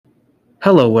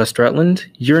Hello, West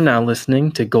Rutland. You're now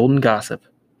listening to Golden Gossip.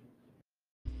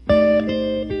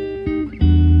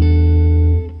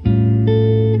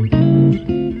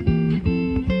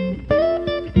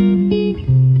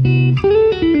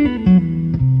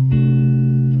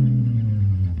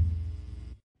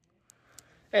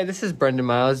 Hey, this is Brendan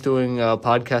Miles doing a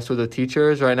podcast with the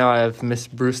teachers. Right now I have Miss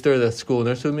Brewster, the school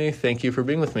nurse, with me. Thank you for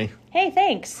being with me. Hey,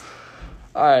 thanks.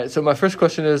 All right, so my first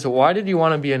question is, why did you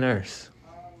want to be a nurse?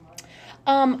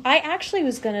 I actually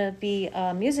was going to be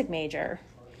a music major.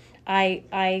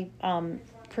 I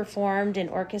performed in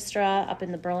orchestra up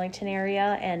in the Burlington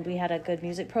area, and we had a good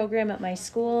music program at my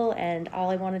school, and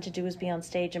all I wanted to do was be on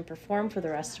stage and perform for the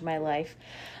rest of my life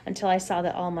until I saw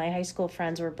that all my high school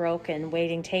friends were broke and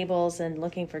waiting tables and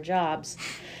looking for jobs.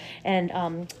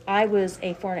 And I was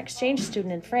a foreign exchange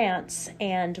student in France,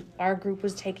 and our group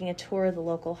was taking a tour of the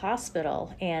local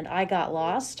hospital, and I got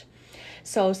lost.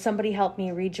 So somebody helped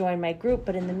me rejoin my group,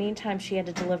 but in the meantime, she had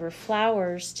to deliver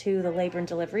flowers to the labor and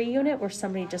delivery unit where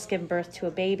somebody had just given birth to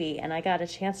a baby, and I got a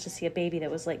chance to see a baby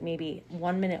that was like maybe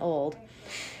 1 minute old.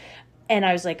 And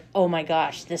I was like, oh my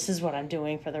gosh, this is what I'm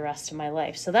doing for the rest of my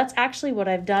life. So that's actually what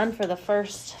I've done for the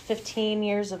first 15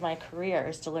 years of my career,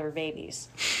 is deliver babies.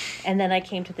 And then I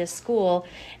came to this school,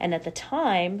 and at the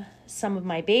time, some of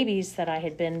my babies that I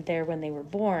had been there when they were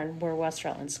born were West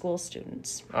Rutland school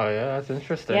students. Oh, yeah, that's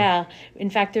interesting. Yeah. In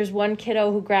fact, there's one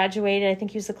kiddo who graduated. I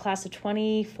think he was the class of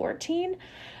 2014.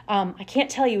 I can't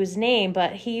tell you his name,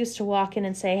 but he used to walk in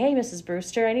and say, hey, Mrs.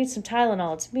 Brewster, I need some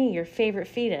Tylenol. It's me, your favorite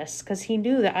fetus, because he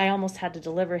knew that I almost had to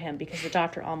deliver him because the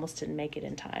doctor almost didn't make it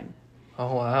in time.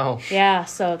 Oh, wow. Yeah,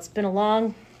 so it's been a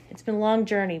long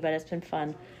journey, but it's been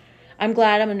fun. I'm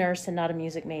glad I'm a nurse and not a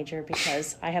music major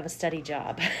because I have a steady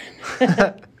job.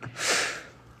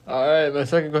 All right, my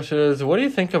second question is, what do you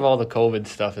think of all the COVID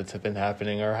stuff that's been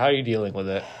happening, or how are you dealing with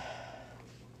it?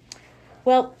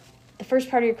 Well, the first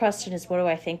part of your question is, what do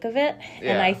I think of it?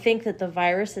 Yeah. And I think that the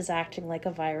virus is acting like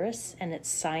a virus, and it's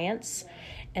science.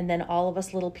 And then all of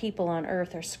us little people on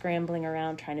Earth are scrambling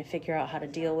around trying to figure out how to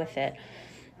deal with it.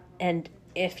 And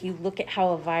if you look at how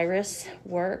a virus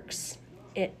works,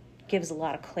 it gives a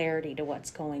lot of clarity to what's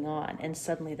going on. And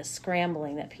suddenly the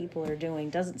scrambling that people are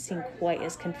doing doesn't seem quite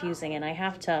as confusing. And I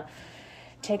have to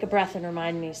take a breath and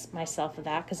remind myself of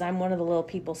that, because I'm one of the little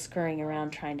people scurrying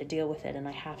around trying to deal with it, and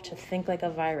I have to think like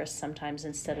a virus sometimes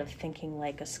instead of thinking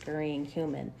like a scurrying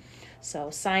human.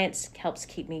 So science helps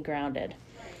keep me grounded.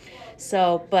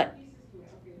 So, but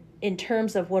in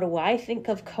terms of what do I think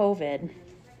of COVID,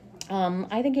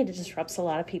 I think it disrupts a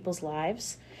lot of people's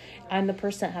lives. I'm the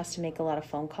person that has to make a lot of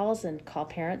phone calls and call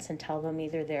parents and tell them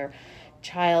either their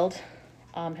child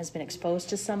has been exposed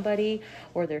to somebody,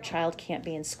 or their child can't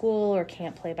be in school or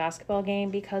can't play a basketball game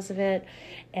because of it.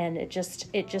 And it just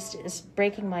is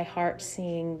breaking my heart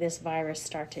seeing this virus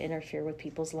start to interfere with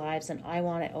people's lives, and I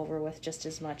want it over with just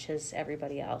as much as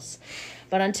everybody else.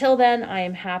 But until then, I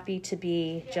am happy to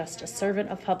be just a servant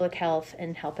of public health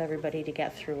and help everybody to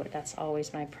get through it. That's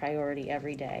always my priority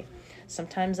every day.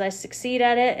 Sometimes I succeed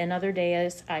at it, and other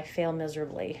days I fail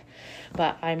miserably.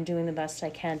 But I'm doing the best I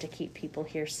can to keep people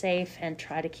here safe and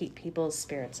try to keep people's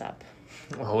spirits up.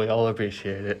 Well, we all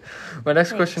appreciate it. My next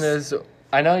Thanks. question is,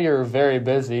 I know you're very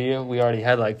busy. We already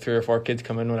had like 3 or 4 kids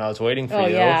come in when I was waiting for you. Oh,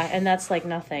 yeah, and that's like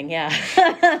nothing, yeah.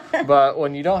 But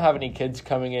when you don't have any kids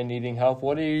coming in needing help,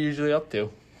 what are you usually up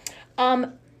to?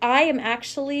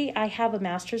 I have a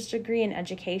master's degree in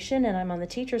education, and I'm on the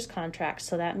teacher's contract.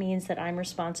 So that means that I'm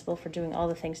responsible for doing all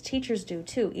the things teachers do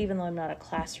too. Even though I'm not a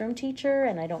classroom teacher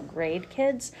and I don't grade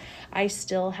kids, I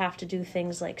still have to do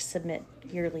things like submit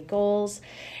yearly goals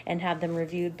and have them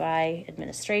reviewed by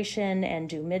administration and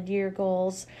do mid-year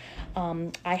goals.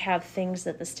 I have things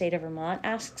that the state of Vermont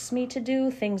asks me to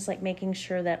do, things like making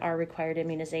sure that our required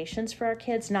immunizations for our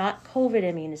kids, not COVID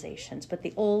immunizations, but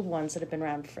the old ones that have been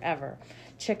around forever,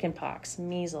 chickenpox,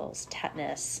 measles,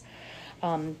 tetanus,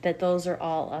 that those are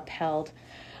all upheld.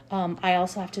 I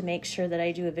also have to make sure that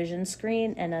I do a vision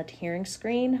screen and a hearing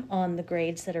screen on the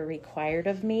grades that are required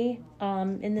of me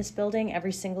in this building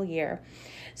every single year.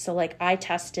 So like I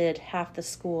tested half the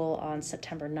school on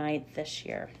September 9th this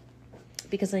year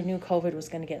because I knew COVID was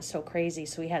going to get so crazy.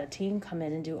 So we had a team come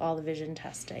in and do all the vision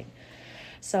testing.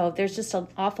 So there's just an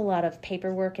awful lot of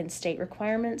paperwork and state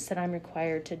requirements that I'm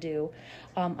required to do.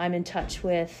 I'm in touch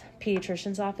with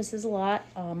pediatricians' offices a lot.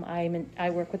 I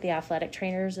work with the athletic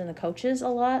trainers and the coaches a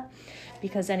lot,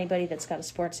 because anybody that's got a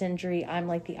sports injury, I'm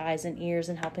like the eyes and ears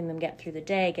and helping them get through the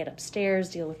day, get upstairs,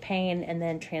 deal with pain, and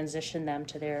then transition them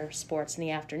to their sports in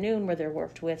the afternoon where they're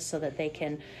worked with so that they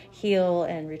can heal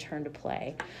and return to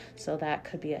play. So that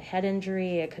could be a head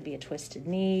injury, it could be a twisted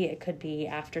knee, it could be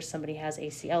after somebody has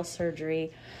ACL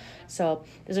surgery. So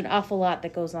there's an awful lot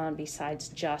that goes on besides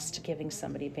just giving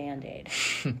somebody Band-Aid.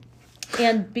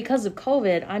 And because of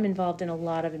COVID, I'm involved in a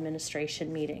lot of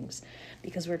administration meetings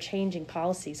because we're changing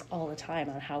policies all the time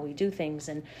on how we do things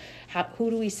and who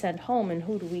do we send home and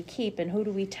who do we keep and who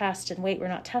do we test, and wait, we're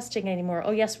not testing anymore.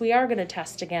 Oh, yes, we are going to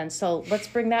test again. So let's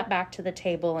bring that back to the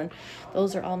table. And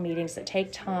those are all meetings that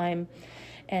take time,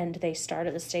 and they start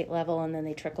at the state level and then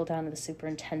they trickle down to the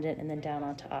superintendent and then down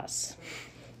onto us.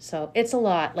 So it's a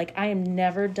lot. Like, I am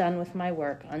never done with my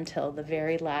work until the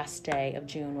very last day of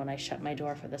June when I shut my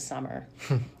door for the summer.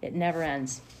 It never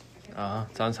ends.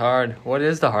 Sounds hard. What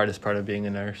is the hardest part of being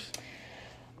a nurse?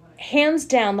 Hands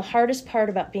down, the hardest part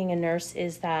about being a nurse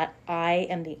is that I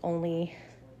am the only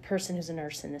person who's a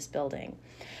nurse in this building.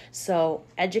 So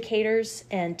educators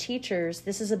and teachers,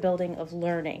 this is a building of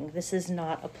learning. This is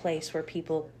not a place where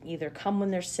people either come when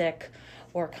they're sick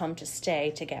or come to stay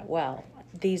to get well.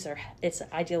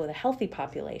 I deal with a healthy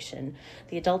population.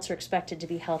 The adults are expected to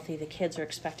be healthy. The kids are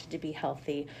expected to be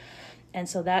healthy. And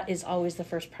so that is always the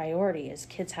first priority, is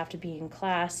kids have to be in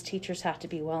class. Teachers have to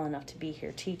be well enough to be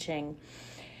here teaching.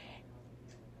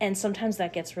 And sometimes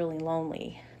that gets really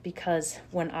lonely, because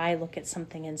when I look at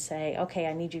something and say, okay,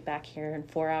 I need you back here in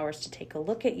 4 hours to take a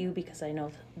look at you because I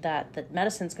know that the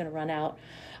medicine's going to run out,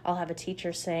 I'll have a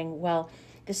teacher saying, well,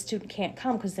 this student can't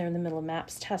come because they're in the middle of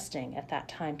MAPS testing at that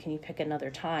time. Can you pick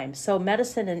another time? So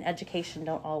medicine and education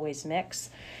don't always mix.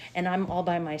 And I'm all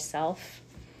by myself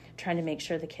trying to make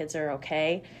sure the kids are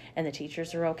okay and the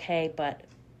teachers are okay. But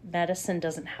medicine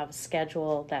doesn't have a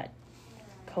schedule that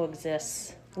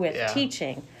coexists with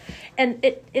teaching. And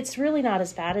it's really not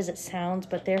as bad as it sounds,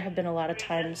 but there have been a lot of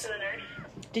times.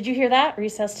 Did you hear that?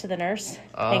 Recess to the nurse?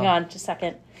 Hang on just a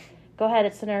second. Go ahead,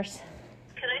 it's the nurse.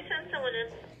 Can I send someone in?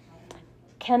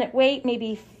 Can it wait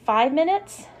maybe 5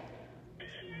 minutes?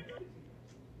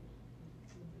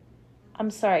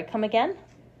 I'm sorry, come again?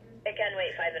 It can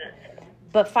wait 5 minutes.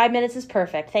 But 5 minutes is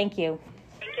perfect. Thank you.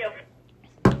 Thank you.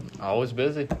 Always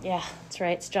busy. Yeah, that's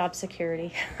right. It's job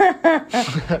security.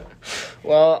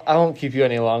 Well, I won't keep you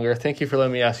any longer. Thank you for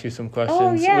letting me ask you some questions.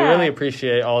 Oh, yeah. We really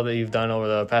appreciate all that you've done over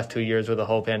the past 2 years with the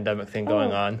whole pandemic thing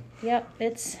going on. Yep,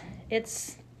 it's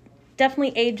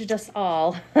definitely aged us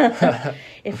all.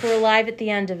 If we're alive at the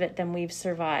end of it, then we've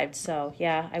survived. So,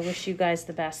 yeah, I wish you guys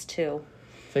the best, too.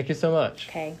 Thank you so much.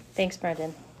 Okay, thanks,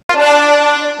 Brendan.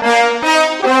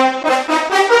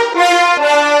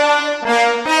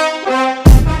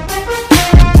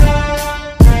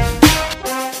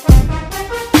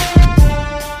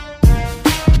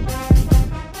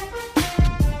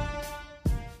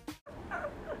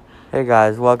 Hey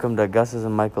guys, welcome to Gus's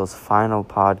and Michael's final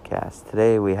podcast.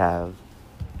 Today we have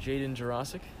Jaden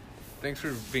Jurasic. Thanks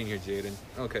for being here, Jaden.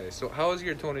 Okay, so how was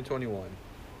your 2021?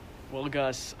 Well,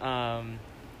 Gus,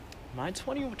 my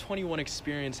 2021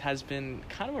 experience has been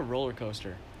kind of a roller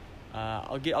coaster.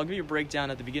 I'll give you a breakdown.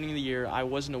 At the beginning of the year, I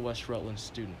wasn't a West Rutland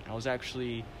student. I was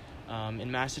actually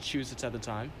in Massachusetts at the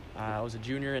time. I was a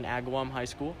junior in Agawam High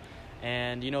School.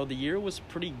 And, the year was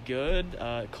pretty good.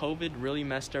 COVID really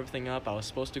messed everything up. I was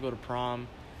supposed to go to prom.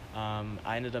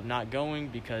 I ended up not going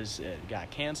because it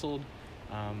got canceled.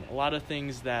 A lot of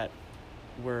things that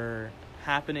were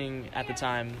happening at the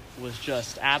time was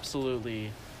just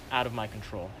absolutely out of my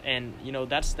control. And,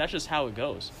 that's just how it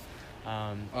goes.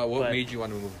 What made you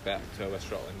want to move back to West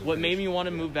Rutland? What made me want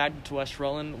to move back to West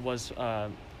Rutland was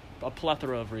a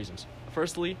plethora of reasons.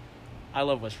 Firstly, I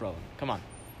love West Rutland. Come on.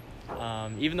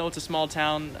 Even though it's a small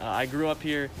town, I grew up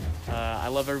here. I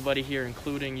love everybody here,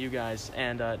 including you guys.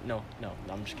 And no,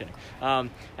 I'm just kidding.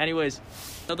 Anyways,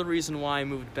 another reason why I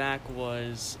moved back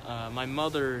was my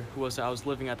mother, I was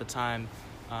living at the time.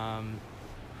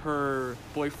 Her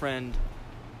boyfriend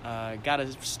got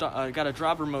a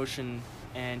job promotion,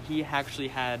 and he actually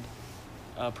had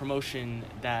a promotion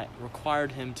that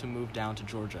required him to move down to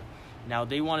Georgia. Now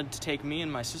they wanted to take me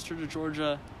and my sister to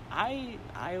Georgia.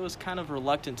 I was kind of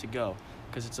reluctant to go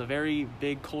because it's a very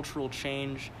big cultural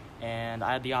change, and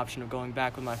I had the option of going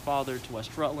back with my father to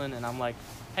West Rutland, and I'm like,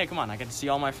 hey, come on, I get to see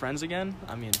all my friends again.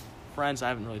 I mean, friends I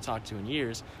haven't really talked to in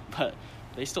years, but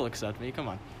they still accept me.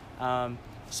 Come on.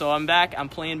 So I'm back. I'm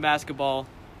playing basketball.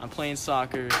 I'm playing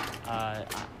soccer.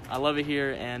 I love it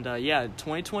here, and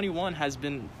 2021 has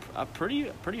been a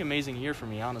pretty amazing year for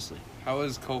me, honestly. How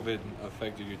has COVID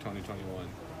affected your 2021?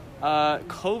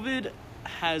 COVID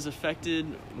has affected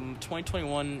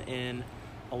 2021 in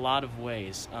a lot of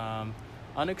ways.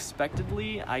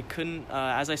 Unexpectedly, I couldn't,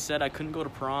 as I said, I couldn't go to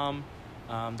prom.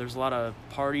 There's a lot of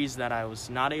parties that I was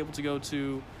not able to go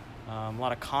to, a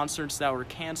lot of concerts that were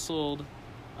canceled.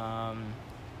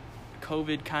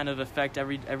 COVID kind of affect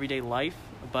everyday life,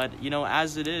 but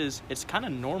as it is, it's kind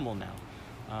of normal now.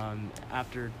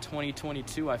 After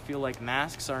 2022, I feel like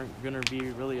masks aren't going to be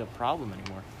really a problem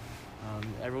anymore.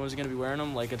 Everyone's going to be wearing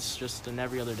them like it's just an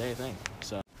every other day thing.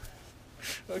 So.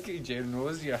 Okay, Jaden, what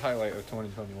was your highlight of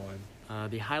 2021?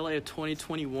 The highlight of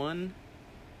 2021,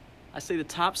 I say the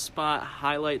top spot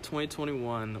highlight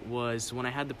 2021 was when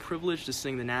I had the privilege to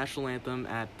sing the national anthem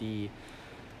at the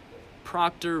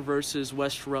Proctor versus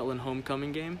West Rutland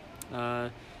homecoming game.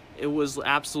 It was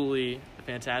absolutely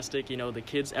fantastic. The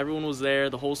kids, everyone was there,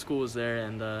 the whole school was there,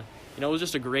 and it was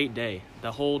just a great day.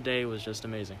 The whole day was just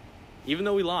amazing. Even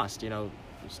though we lost, it was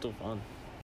still fun.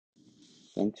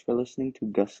 Thanks for listening to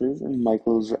Gus's and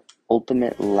Michael's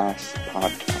Ultimate Last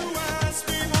Podcast.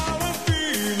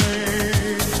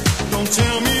 Don't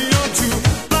tell me you're too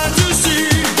blind to see.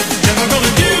 Never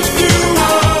gonna give you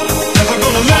up. Never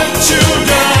gonna let you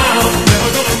down.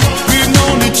 Never gonna. We've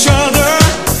known each other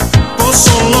for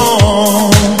so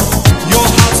long. Your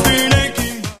heart's been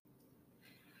aching.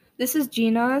 This is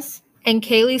Gina's and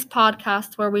Kaylee's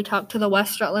podcast where we talk to the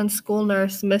West Rutland school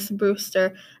nurse, Miss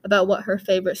Brewster, about what her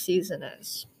favorite season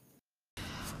is.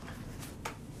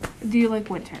 Do you like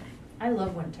winter? I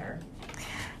love winter.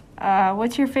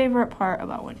 What's your favorite part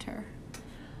about winter?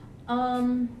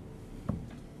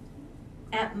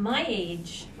 At my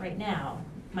age right now,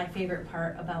 my favorite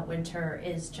part about winter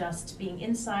is just being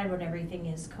inside when everything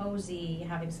is cozy,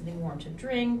 having something warm to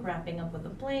drink, wrapping up with a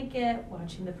blanket,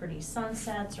 watching the pretty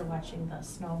sunsets or watching the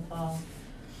snowfall.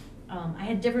 I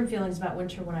had different feelings about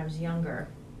winter when I was younger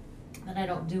that I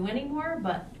don't do anymore,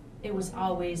 but it was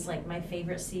always like my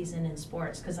favorite season in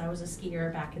sports because I was a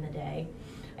skier back in the day.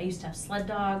 I used to have sled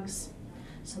dogs,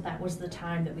 so that was the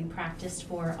time that we practiced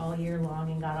for all year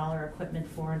long and got all our equipment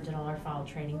for and did all our fall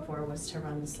training for, was to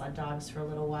run the sled dogs for a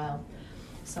little while.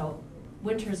 So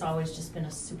winter's always just been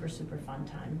a super, super fun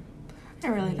time. I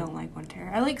really don't like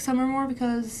winter. I like summer more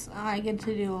because I get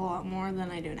to do a lot more than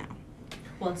I do now.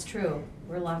 Well, it's true.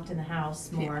 We're locked in the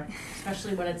house more,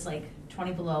 especially when it's like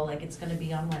 20 below, like it's going to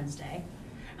be on Wednesday.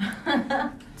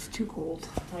 It's too cold.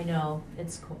 I know,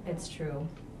 it's true.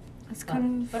 It's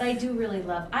kind But I do really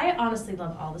I honestly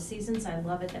love all the seasons. I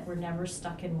love it that we're never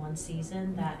stuck in one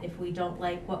season, that if we don't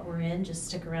like what we're in, just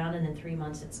stick around and in 3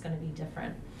 months it's going to be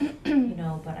different.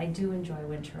 But I do enjoy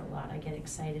winter a lot. I get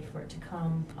excited for it to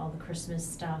come, all the Christmas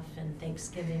stuff and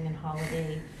Thanksgiving and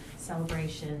holiday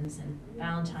celebrations and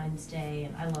Valentine's Day,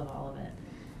 and I love all of it.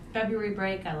 February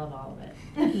break, I love all of it.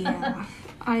 Yeah.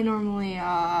 I normally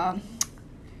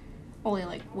only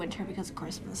like winter because of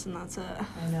Christmas, and that's it.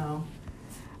 I know.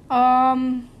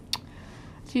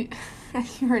 You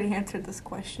already answered this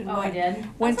question. Oh, I did?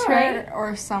 Winter right.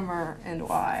 or summer, and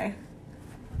why?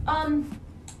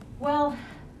 Well,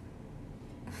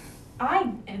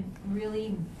 I am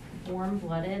really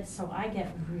warm-blooded, so I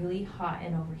get really hot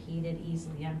and overheated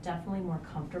easily. I'm definitely more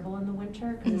comfortable in the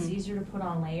winter because it's easier to put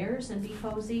on layers and be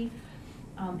cozy.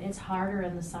 It's harder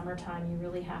in the summertime. You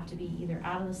really have to be either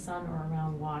out of the sun or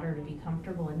around water to be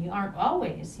comfortable, and you aren't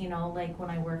always, like when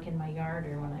I work in my yard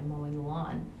or when I'm mowing the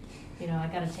lawn. I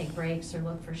got to take breaks or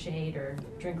look for shade or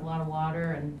drink a lot of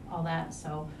water and all that,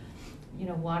 so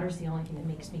water's the only thing that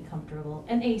makes me comfortable.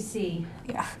 And AC.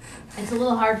 Yeah. It's a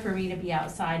little hard for me to be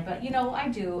outside, but I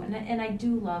do, and I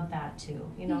do love that too,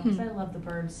 because I love the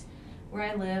birds. Where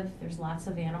I live, there's lots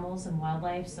of animals and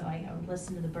wildlife, so I would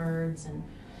listen to the birds, and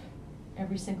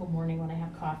every single morning when I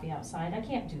have coffee outside, I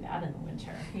can't do that in the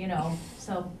winter,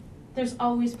 So there's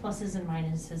always pluses and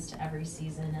minuses to every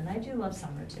season, and I do love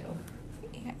summer too.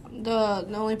 Yeah.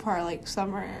 The only part I like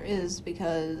summer is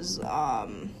because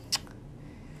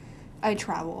I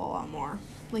travel a lot more.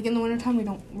 Like in the wintertime, we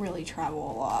don't really travel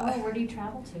a lot. Oh, where do you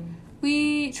travel to?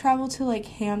 We travel to like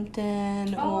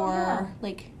Hampton or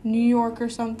like New York or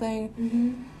something.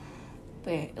 Mm-hmm.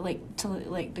 But like to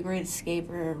like the Great Escape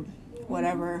or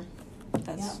whatever.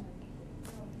 That's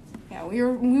yeah. We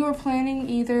were planning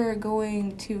either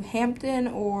going to Hampton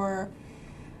or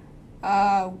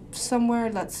somewhere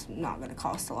that's not going to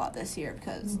cost a lot this year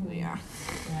because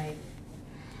Right.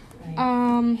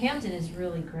 Hampton is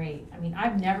really great. I mean,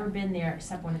 I've never been there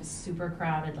except when it's super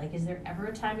crowded. Like, is there ever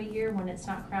a time of year when it's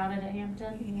not crowded at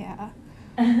Hampton? Yeah.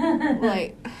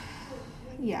 Like,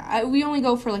 Yeah, we only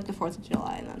go for, like, the 4th of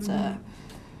July, and that's it.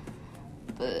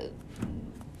 But...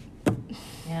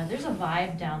 Yeah, there's a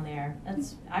vibe down there.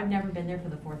 I've never been there for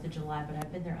the 4th of July, but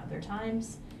I've been there other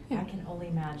times. Yeah. I can only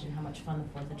imagine how much fun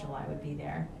the 4th of July would be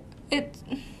there.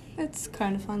 It's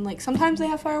kind of fun. Like, sometimes they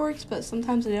have fireworks, but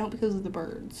sometimes they don't because of the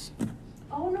birds.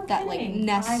 Oh, no that, kidding.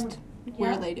 That, like, nest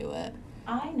where they do it.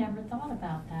 I never thought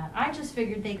about that. I just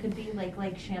figured they could be like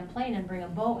Lake Champlain and bring a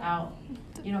boat out,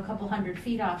 a couple 100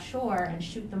 feet offshore and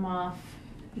shoot them off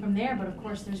from there. But, of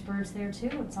course, there's birds there, too.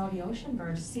 It's all the ocean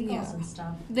birds, seagulls and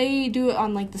stuff. They do it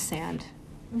on, like, the sand.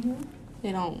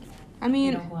 They don't. I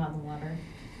mean... They don't go out in the water.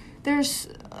 There's...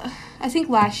 I think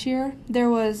last year there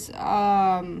was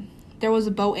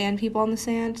a boat and people on the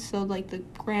sand. So, like, the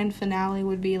grand finale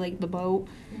would be, like, the boat.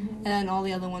 And then all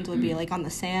the other ones would be, like, on the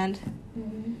sand.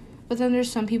 But then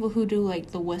there's some people who do,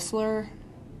 like, the Whistler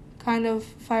kind of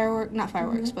firework. Not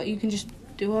fireworks, but you can just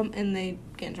do them, and they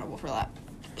get in trouble for that.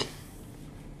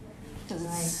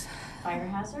 Like fire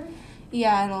hazard?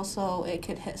 Yeah, and also it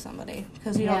could hit somebody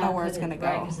because you don't know where it's going to go.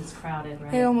 Right, because it's crowded,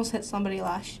 right? It almost hit somebody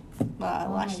last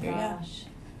year, gosh.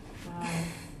 Yeah.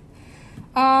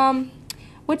 Wow.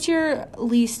 What's your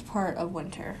least part of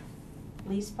winter?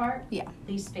 Least part? Yeah.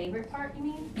 Least favorite part, you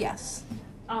mean? Yes.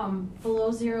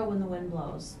 Below zero when the wind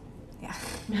blows. Yeah.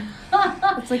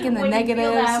 It's like in the when negatives.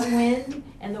 You feel that wind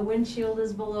and the windshield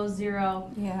is below zero.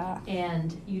 Yeah.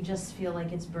 And you just feel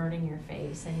like it's burning your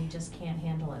face and you just can't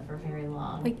handle it for very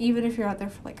long. Like even if you're out there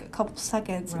for like a couple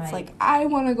seconds, right. It's like, I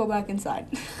want to go back inside.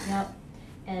 Yep.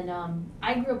 And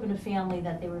I grew up in a family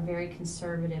that they were very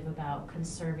conservative about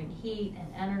conserving heat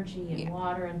and energy and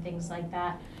water and things like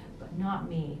that. But not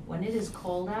me. When it is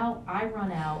cold out, I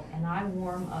run out and I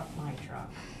warm up my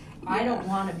truck. Yeah. I don't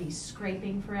want to be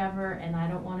scraping forever, and I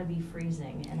don't want to be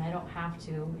freezing, and I don't have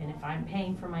to. And if I'm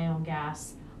paying for my own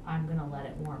gas, I'm going to let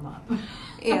it warm up.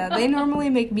 Yeah, they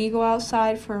normally make me go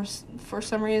outside for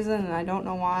some reason, and I don't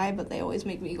know why, but they always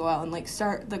make me go out and, like,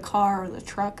 start the car or the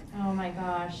truck. Oh, my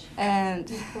gosh. And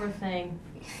you poor thing.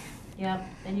 Yep.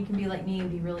 Then you can be like me and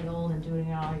be really old and doing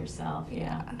it all yourself.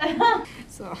 Yeah.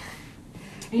 So...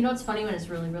 You know what's funny when it's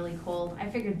really, really cold? I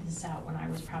figured this out when I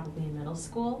was probably in middle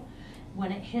school.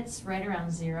 When it hits right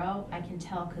around zero, I can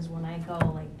tell because when I go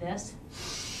like this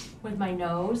with my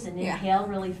nose and inhale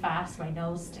really fast, my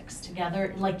nose sticks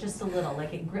together, like just a little,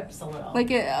 like it grips a little. Like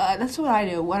that's what I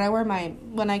do. When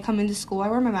I come into school, I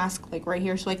wear my mask like right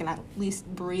here so I can at least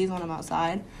breathe when I'm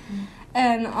outside.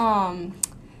 And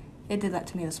it did that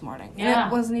to me this morning. Yeah.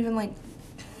 And it wasn't even like,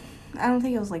 I don't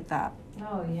think it was like that.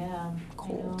 Oh yeah.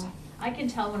 Cold. I can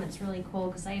tell when it's really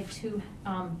cold because I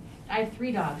have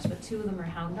 3 dogs, but 2 of them are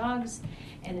hound dogs,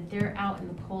 and if they're out in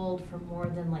the cold for more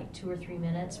than like 2 or 3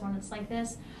 minutes when it's like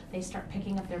this, they start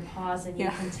picking up their paws, and you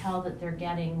can tell that they're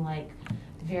getting like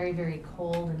very, very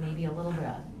cold and maybe a little bit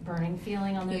of burning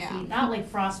feeling on their feet. Not like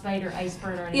frostbite or ice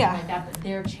burn or anything like that, but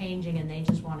they're changing and they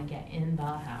just want to get in the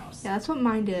house. Yeah, that's what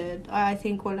mine did. I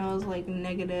think when I was like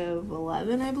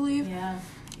 -11, I believe. Yeah.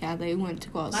 Yeah, they went to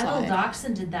go outside. My little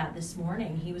dachshund did that this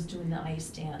morning. He was doing the ice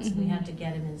dance, and we had to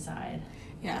get him inside.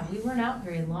 Yeah. We weren't out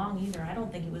very long either. I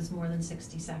don't think it was more than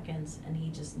 60 seconds, and he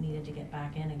just needed to get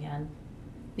back in again.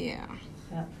 Yeah.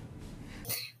 Yep.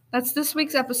 That's this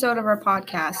week's episode of our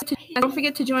podcast. And don't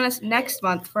forget to join us next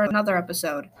month for another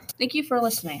episode. Thank you for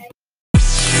listening.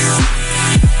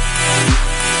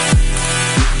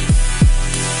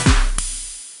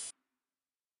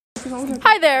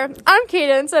 Hi there, I'm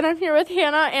Cadence, and I'm here with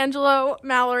Hannah, Angelo,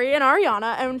 Mallory, and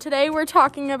Ariana, and today we're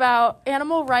talking about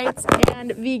animal rights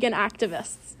and vegan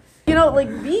activists. You know, like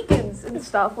vegans and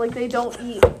stuff, like they don't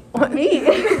eat meat.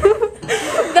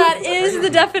 That is the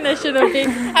definition of being...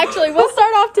 Actually, we'll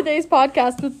start off today's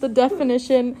podcast with the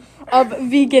definition of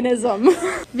veganism.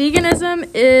 Veganism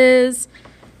is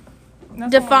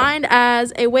defined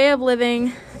as a way of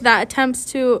living that attempts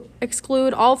to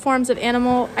exclude all forms of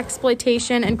animal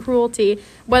exploitation and cruelty,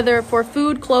 whether for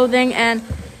food, clothing, and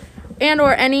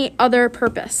or any other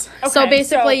purpose. Okay, so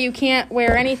basically, you can't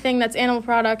wear anything that's animal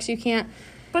products. You can't.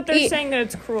 But they're saying that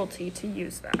it's cruelty to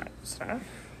use that stuff.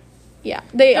 Yeah,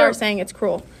 they are saying it's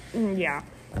cruel. Yeah,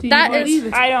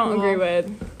 I don't agree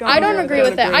with. I don't agree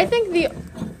with it. I think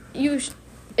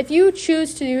if you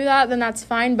choose to do that, then that's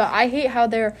fine. But I hate how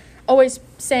they're always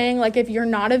saying like if you're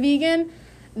not a vegan,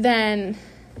 then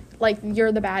like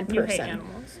you're the bad person. You hate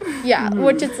animals. Yeah,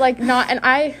 which it's like not. And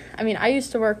I mean, I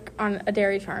used to work on a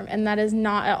dairy farm, and that is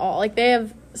not at all. Like they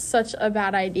have such a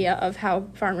bad idea of how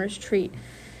farmers treat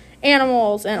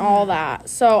animals and all that.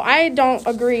 So I don't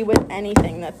agree with any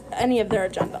of their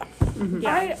agenda.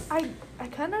 Yeah. I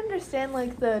kind of understand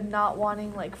like the not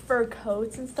wanting like fur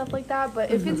coats and stuff like that,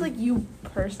 but if it's like you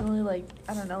personally, like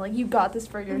I don't know, like you got this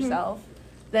for yourself,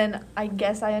 then I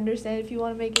guess I understand if you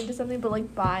want to make it into something. But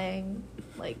like buying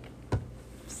like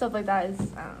stuff like that is,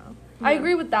 I don't know. I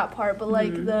agree with that part, but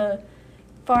like the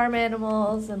farm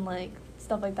animals and like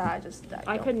stuff like that,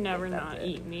 I could never not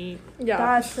eat meat. Yeah,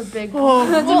 that's a big.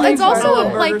 Well, it's also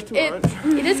like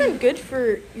it isn't good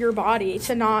for your body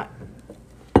to not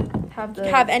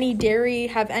have any dairy,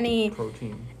 have any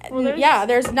protein. Well,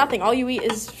 there's nothing. All you eat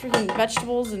is freaking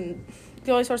vegetables, and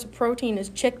the only source of protein is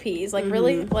chickpeas. Like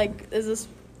really, like is this?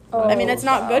 I mean, it's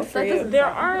not good for you. There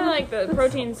are like the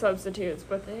protein substitutes,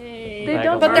 but they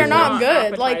don't. But they're not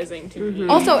good. Like to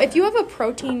also, if you have a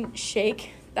protein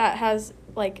shake that has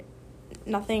like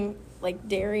nothing like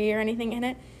dairy or anything in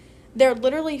it, they're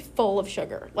literally full of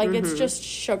sugar. Like it's just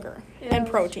sugar and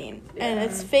protein, and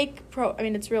it's fake I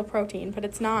mean, it's real protein, but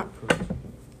it's not.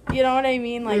 You know what I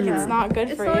mean? Like it's not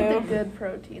good for you. It's not like the good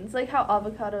proteins, like how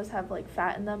avocados have like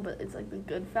fat in them, but it's like the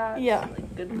good fat. Yeah,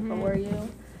 like good for you.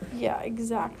 Yeah,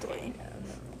 exactly.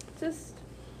 Just,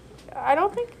 I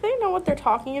don't think they know what they're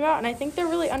talking about, and I think they're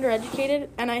really undereducated,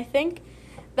 and I think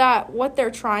that what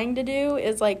they're trying to do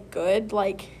is, like, good.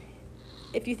 Like,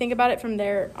 if you think about it from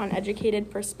their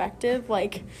uneducated perspective,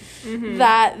 like,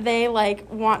 that they, like,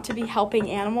 want to be helping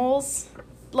animals.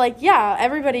 Like, yeah,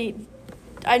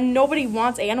 nobody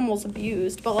wants animals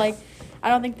abused, but, like, I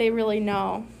don't think they really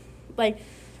know. Like,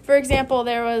 for example,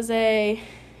 there's a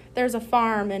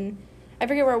farm, and I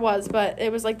forget where it was, but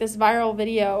it was like this viral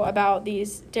video about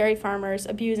these dairy farmers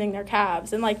abusing their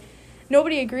calves. And like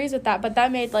nobody agrees with that, but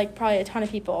that made like probably a ton of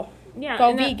people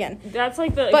go vegan. That's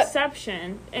like the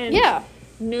exception. And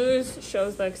news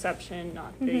shows the exception,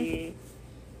 not the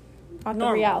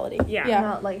reality. Yeah.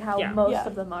 Not like how most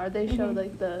of them are. They show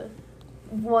like the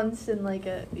once in like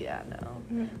a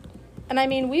And I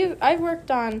mean I've worked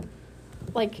on,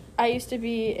 like, I used to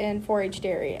be in 4-H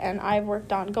dairy, and I've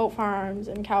worked on goat farms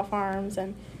and cow farms,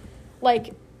 and,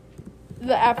 like,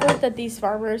 the effort that these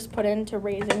farmers put into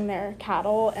raising their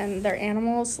cattle and their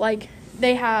animals, like,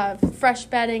 they have fresh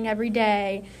bedding every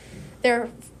day, their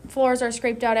floors are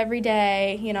scraped out every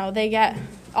day, you know, they get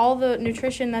all the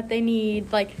nutrition that they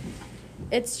need, like,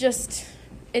 it's just,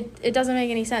 it doesn't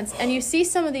make any sense. And you see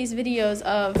some of these videos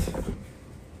of,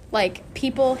 like,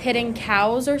 people hitting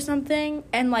cows or something,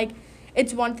 and, like,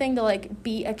 it's one thing to, like,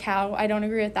 beat a cow. I don't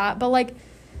agree with that. But, like,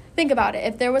 think about it.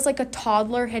 If there was, like, a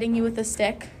toddler hitting you with a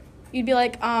stick, you'd be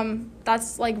like,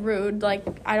 that's, like, rude. Like,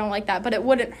 I don't like that. But it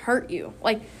wouldn't hurt you.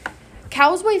 Like,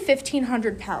 cows weigh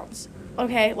 1,500 pounds,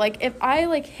 okay? Like, if I,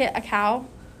 like, hit a cow,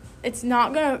 it's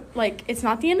not gonna, like, it's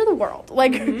not the end of the world.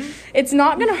 Like, it's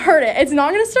not gonna hurt it. It's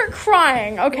not gonna start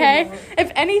crying, okay?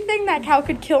 If anything, that cow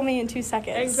could kill me in 2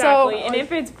 seconds. Exactly. So, and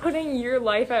if it's putting your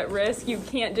life at risk, you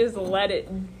can't just let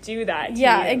it do that to you.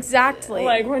 Yeah, exactly.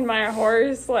 Like, when my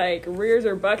horse, like, rears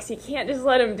or bucks, you can't just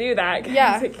let him do that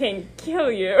because it can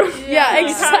kill you. Yeah,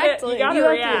 exactly. You gotta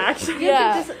react.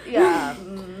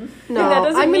 No, that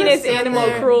doesn't mean it's animal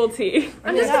cruelty.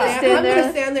 I'm just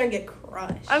gonna stand there and get crushed.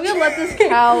 I'm gonna let this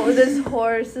cow, this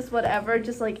horse, this whatever,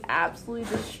 just like absolutely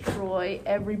destroy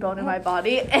every bone in my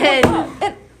body and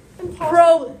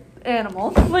pro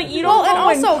animal. Like you don't go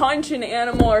and punch an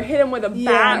animal or hit him with a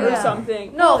bat or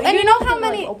something. No, and you know how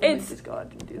many?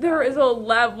 There is a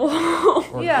level.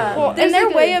 Well, and their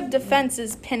way of defense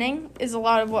is pinning. Is a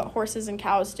lot of what horses and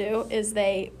cows do. Is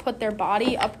they put their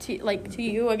body up to to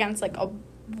you against like a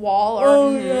wall,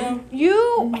 or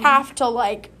you have to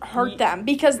like hurt them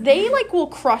because they like will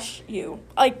crush you,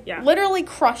 like literally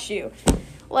crush you.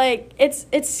 Like it's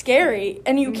scary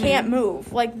and you can't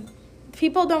move. Like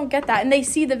people don't get that, and they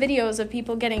see the videos of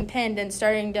people getting pinned and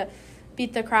starting to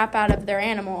beat the crap out of their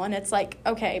animal, and it's like,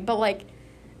 okay, but like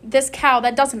this cow,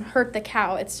 that doesn't hurt the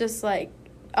cow. It's just like,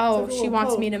 oh, she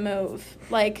wants me to move.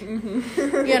 Like,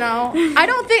 you know,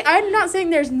 I'm not saying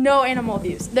there's no animal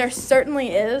abuse. There certainly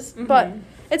is, but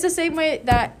it's the same way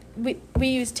that we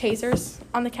use tasers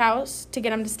on the cows to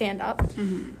get them to stand up.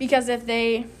 Because if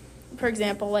they, for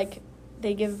example, like,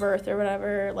 they give birth or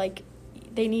whatever, like,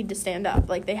 they need to stand up.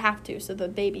 Like, they have to so the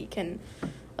baby can,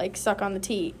 like, suck on the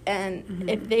teat. And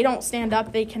if they don't stand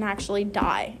up, they can actually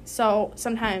die. So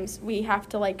sometimes we have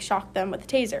to, like, shock them with a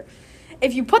taser.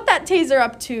 If you put that taser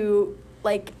up to,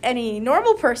 like, any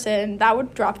normal person, that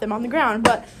would drop them on the ground.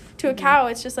 But to a cow,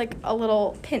 it's just, like, a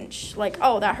little pinch. Like,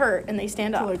 oh, that hurt, and they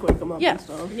stand up. To, like, wake them up and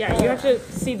stuff. Yeah, you have to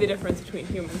see the difference between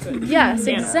humans and yes,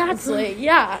 animals. Exactly.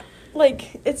 Yeah.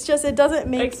 Like, it's just, it doesn't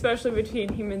make... Especially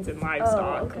between humans and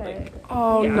livestock. Oh, okay. Like,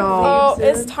 oh, no. Oh,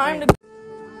 it's time to...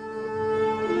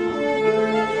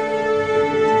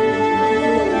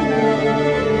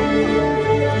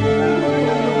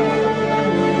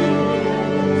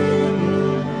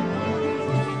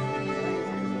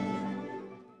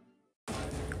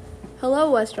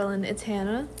 West Rutland, it's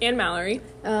Hannah. And Mallory.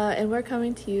 And we're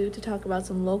coming to you to talk about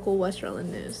some local West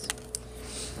Rutland news.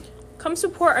 Come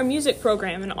support our music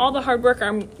program and all the hard work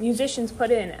our musicians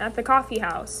put in at the Coffee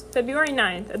House, February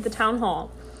 9th at the Town Hall.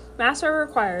 Masks are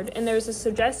required, and there's a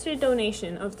suggested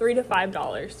donation of $3 to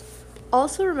 $5.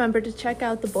 Also remember to check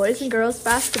out the boys and girls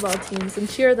basketball teams and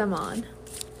cheer them on.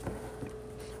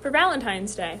 For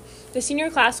Valentine's Day, the senior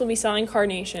class will be selling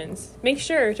carnations. Make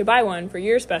sure to buy one for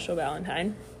your special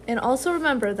Valentine. And also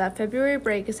remember that February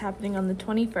break is happening on the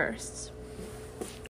 21st.